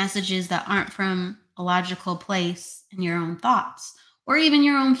 You get messages that aren't from a logical place in your own thoughts or even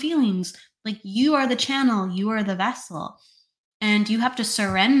your own feelings. Like you are the channel, you are the vessel. And you have to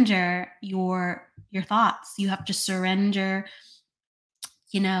surrender your thoughts. You have to surrender,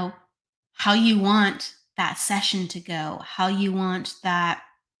 how you want that session to go, how you want that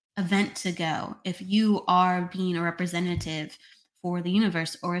event to go. If you are being a representative for the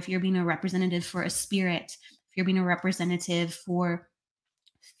universe, or if you're being a representative for a spirit, if you're being a representative for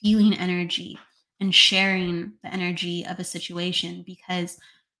feeling energy and sharing the energy of a situation, because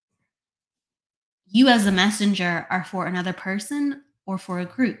you as a messenger are for another person or for a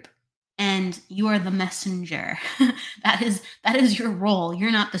group, and you are the messenger. that is your role. You're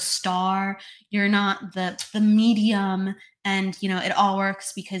not the star, you're not the medium, and it all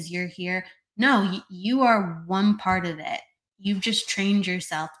works because you're here. No, you are one part of it. You've just trained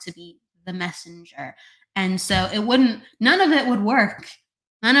yourself to be the messenger. And so none of it would work.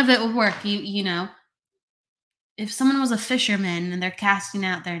 None of it would work. If someone was a fisherman and they're casting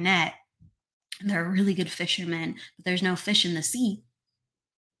out their net, and they're a really good fisherman, but there's no fish in the sea.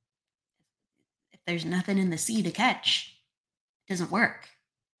 If there's nothing in the sea to catch, it doesn't work.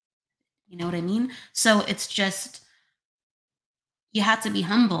 You know what I mean? So it's just, you have to be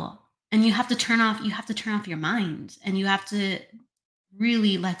humble, and you have to turn off your mind, and you have to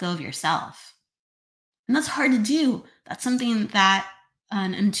really let go of yourself. And that's hard to do. That's something that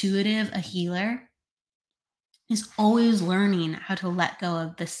an intuitive, a healer, is always learning how to let go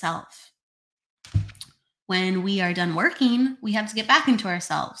of the self. When we are done working, we have to get back into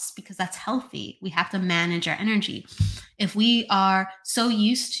ourselves because that's healthy. We have to manage our energy. If we are so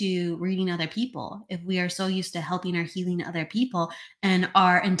used to reading other people, if we are so used to helping or healing other people, and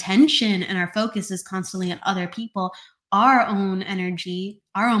our intention and our focus is constantly on other people, our own energy,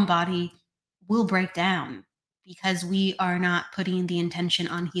 our own body will break down because we are not putting the intention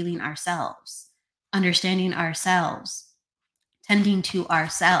on healing ourselves, understanding ourselves, tending to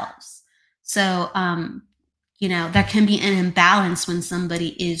ourselves. So, there can be an imbalance when somebody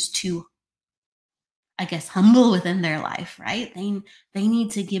is too, I guess, humble within their life, right? They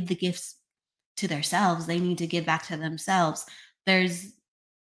need to give the gifts to themselves. They need to give back to themselves. There's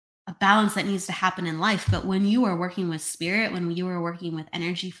a balance that needs to happen in life. But when you are working with spirit, when you are working with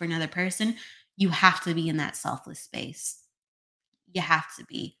energy for another person, you have to be in that selfless space. You have to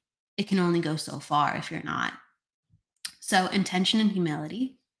be. It can only go so far if you're not. So intention and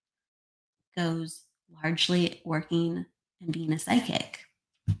humility goes largely working and being a psychic.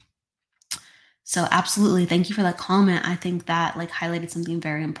 So absolutely, thank you for that comment. I think that highlighted something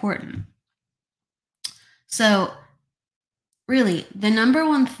very important. So really, the number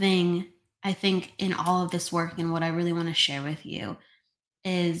one thing I think in all of this work and what I really want to share with you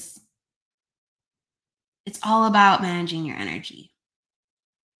is it's all about managing your energy.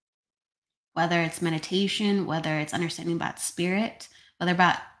 Whether it's meditation, whether it's understanding about spirit, whether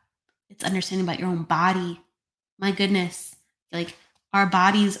it's understanding about your own body. My goodness, Our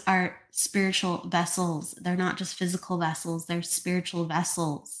bodies are spiritual vessels. They're not just physical vessels, they're spiritual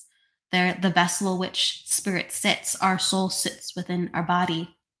vessels. They're the vessel which spirit sits. Our soul sits within our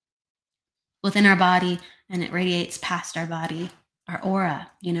body, and it radiates past our body, our aura,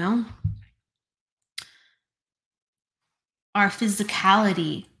 Our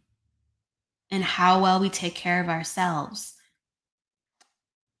physicality and how well we take care of ourselves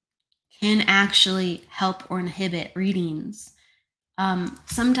can actually help or inhibit readings.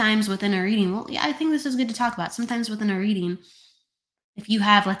 Sometimes within a reading, well, yeah, I think this is good to talk about. Sometimes within a reading, if you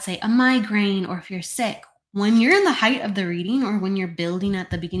have, let's say, a migraine, or if you're sick, when you're in the height of the reading or when you're building at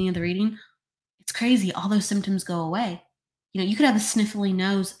the beginning of the reading, it's crazy. All those symptoms go away. You could have a sniffly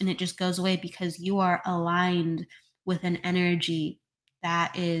nose and it just goes away because you are aligned with an energy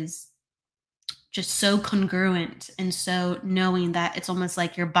that is just so congruent, and so knowing that it's almost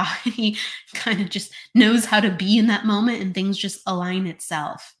like your body kind of just knows how to be in that moment and things just align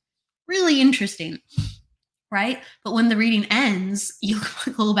itself. Really interesting, right? But when the reading ends, you'll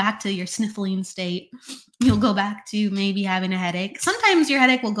go back to your sniffling state. You'll go back to maybe having a headache. Sometimes your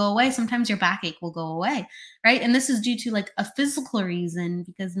headache will go away. Sometimes your backache will go away, right? And this is due to like a physical reason,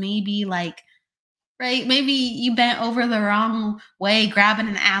 because maybe right? Maybe you bent over the wrong way, grabbing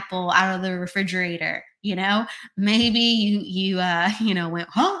an apple out of the refrigerator. Maybe you went,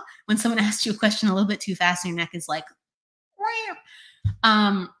 huh? When someone asks you a question a little bit too fast, and your neck is like,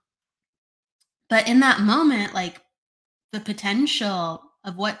 wham. But in that moment, like, the potential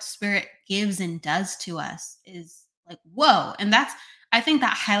of what spirit gives and does to us is like, whoa. And I think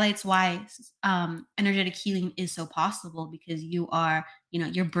that highlights why energetic healing is so possible, because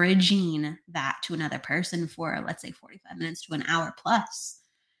you're bridging that to another person for, let's say, 45 minutes to an hour plus.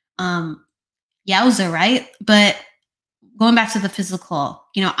 Yowza, right? But going back to the physical,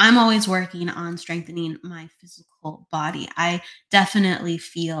 I'm always working on strengthening my physical body. I definitely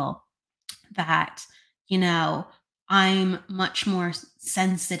feel that, I'm much more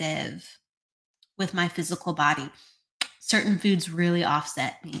sensitive with my physical body. Certain foods really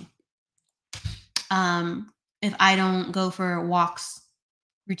offset me. If I don't go for walks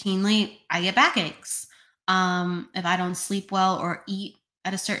routinely, I get backaches. If I don't sleep well or eat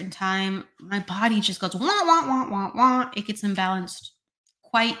at a certain time, my body just goes wah, wah, wah, wah, wah. It gets imbalanced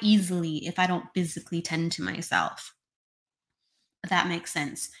quite easily if I don't physically tend to myself. If that makes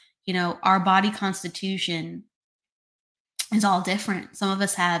sense. Our body constitution is all different. Some of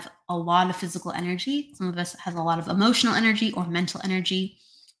us have a lot of physical energy. Some of us have a lot of emotional energy or mental energy,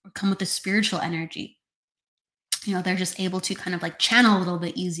 or come with a spiritual energy. They're just able to kind of like channel a little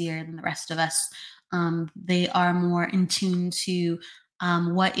bit easier than the rest of us. They are more in tune to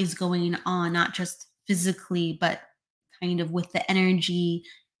what is going on, not just physically, but kind of with the energy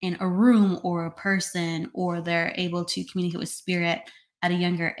in a room or a person, or they're able to communicate with spirit at a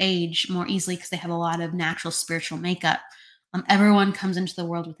younger age more easily because they have a lot of natural spiritual makeup. Everyone comes into the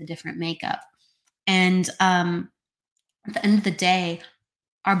world with a different makeup. And at the end of the day,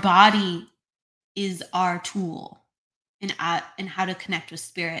 our body is our tool in how to connect with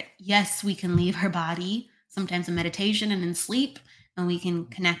spirit. Yes, we can leave our body sometimes in meditation and in sleep, and we can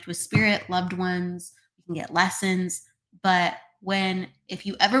connect with spirit, loved ones, we can get lessons. But if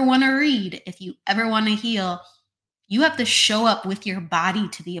you ever want to read, if you ever want to heal, you have to show up with your body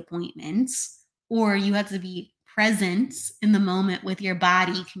to the appointments, or you have to be present in the moment with your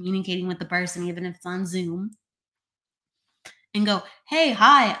body, communicating with the person, even if it's on Zoom, and go, hey,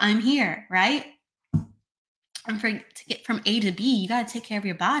 hi, I'm here, right? And to get from A to B, you got to take care of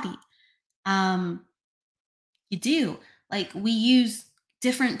your body. You do. Like, we use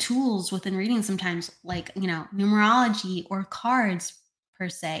different tools within reading sometimes, like, numerology or cards per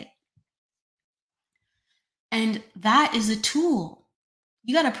se. And that is a tool.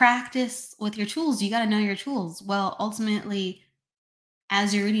 You got to practice with your tools. You got to know your tools. Well, ultimately,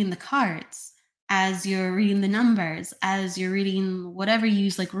 as you're reading the cards, as you're reading the numbers, as you're reading whatever you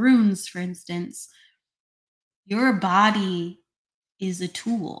use, like runes, for instance, your body is a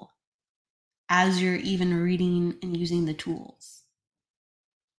tool as you're even reading and using the tools.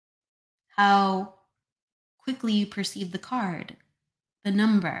 How quickly you perceive the card, the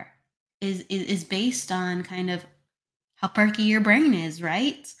number, is based on kind of how perky your brain is,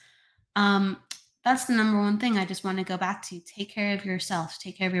 right? That's the number one thing I just want to go back to. Take care of yourself,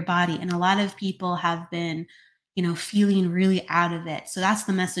 take care of your body. And a lot of people have been, feeling really out of it. So that's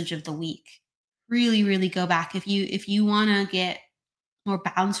the message of the week. Really, really go back. If you want to get more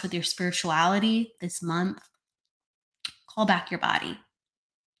balanced with your spirituality this month, call back your body.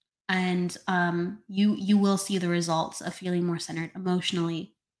 And you will see the results of feeling more centered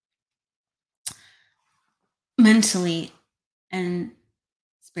emotionally, mentally, and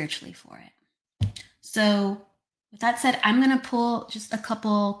spiritually for it. So with that said, I'm going to pull just a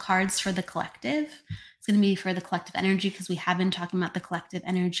couple cards for the collective. It's going to be for the collective energy because we have been talking about the collective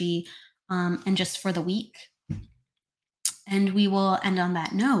energy and just for the week. And we will end on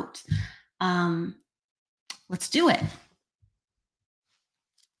that note. Let's do it.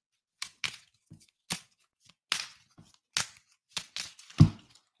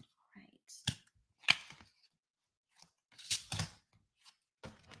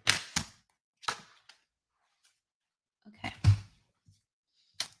 Okay.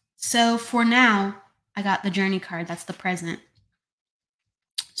 So for now, I got the journey card. That's the present.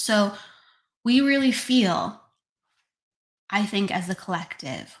 So we really feel, I think, as a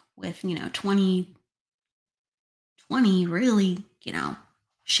collective with, 2020 really,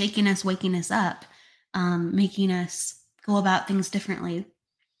 shaking us, waking us up, making us go about things differently,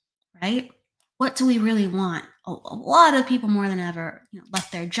 right? What do we really want? A lot of people more than ever,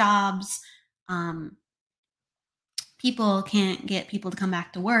 left their jobs. People can't get people to come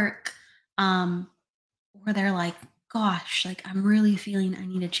back to work. Or they're like, gosh, like I'm really feeling I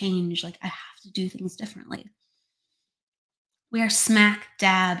need a change. Like I have to do things differently. We are smack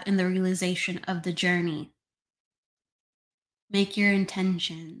dab in the realization of the journey. Make your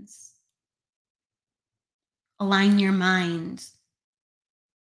intentions. Align your mind.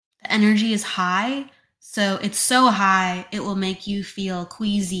 The energy is high, so it's so high it will make you feel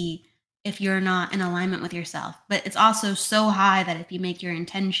queasy if you're not in alignment with yourself. But it's also so high that if you make your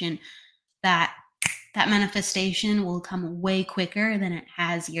intention, that manifestation will come way quicker than it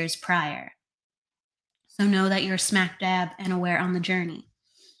has years prior. So know that you're smack dab and aware on the journey.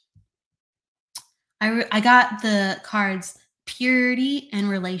 I got the cards purity and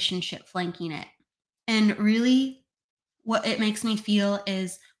relationship flanking it. And really what it makes me feel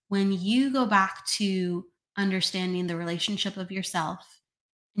is when you go back to understanding the relationship of yourself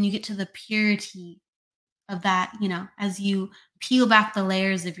and you get to the purity of that, as you peel back the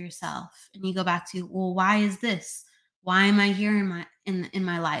layers of yourself and you go back to, well, why is this? Why am I here in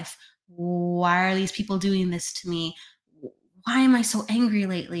my life? Why are these people doing this to me? Why am I so angry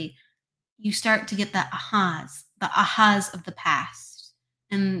lately? You start to get the ahas of the past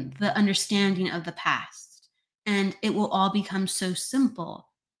and the understanding of the past. And it will all become so simple.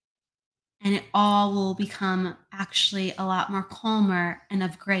 And it all will become actually a lot more calmer and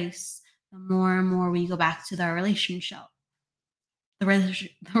of grace the more and more we go back to the relationship, the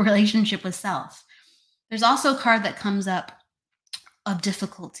relationship with self. There's also a card that comes up of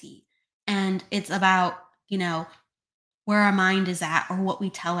difficulty, and it's about, where our mind is at or what we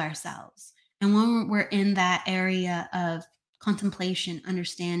tell ourselves. And when we're in that area of contemplation,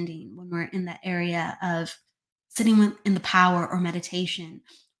 understanding, when we're in that area of sitting in the power or meditation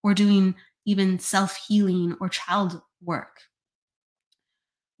or doing even self-healing or child work,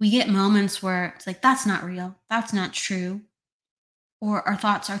 we get moments where it's like, that's not real, that's not true, or our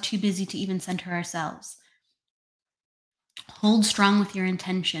thoughts are too busy to even center ourselves. Hold strong with your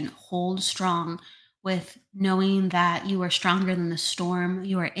intention. Hold strong with knowing that you are stronger than the storm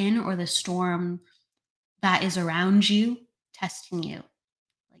you are in or the storm that is around you, testing you.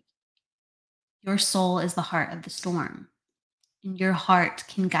 Like your soul is the heart of the storm, and your heart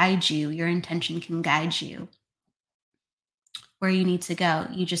can guide you. Your intention can guide you where you need to go.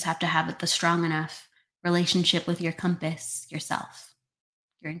 You just have to have the strong enough relationship with your compass, yourself,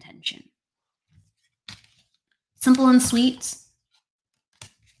 your intention. Simple and sweet,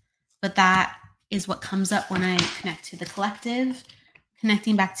 but that is what comes up when I connect to the collective,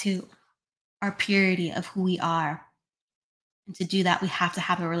 connecting back to our purity of who we are. And to do that, we have to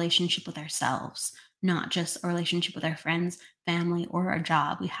have a relationship with ourselves, not just a relationship with our friends, family, or our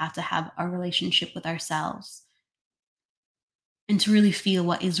job. We have to have a relationship with ourselves and to really feel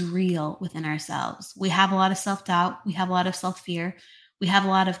what is real within ourselves. We have a lot of self-doubt. We have a lot of self-fear. We have a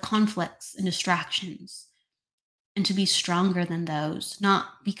lot of conflicts and distractions. And to be stronger than those, not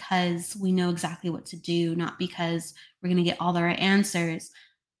because we know exactly what to do, not because we're going to get all the right answers,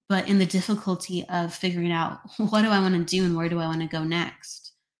 but in the difficulty of figuring out, what do I want to do and where do I want to go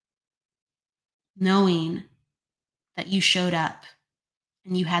next? Knowing that you showed up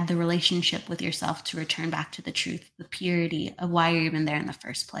and you had the relationship with yourself to return back to the truth, the purity of why you're even there in the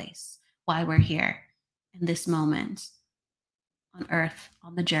first place, why we're here in this moment on earth,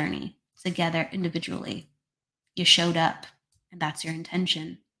 on the journey, together individually. You showed up, and that's your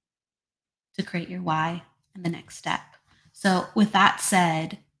intention to create your why and the next step. So with that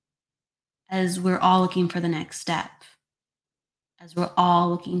said, as we're all looking for the next step, as we're all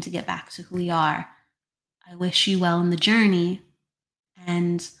looking to get back to who we are, I wish you well in the journey,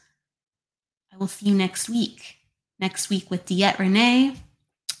 and I will see you next week. Next week with Diet Renee,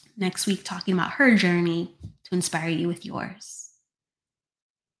 next week talking about her journey to inspire you with yours.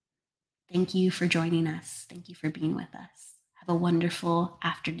 Thank you for joining us. Thank you for being with us. Have a wonderful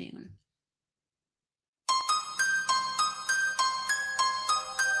afternoon.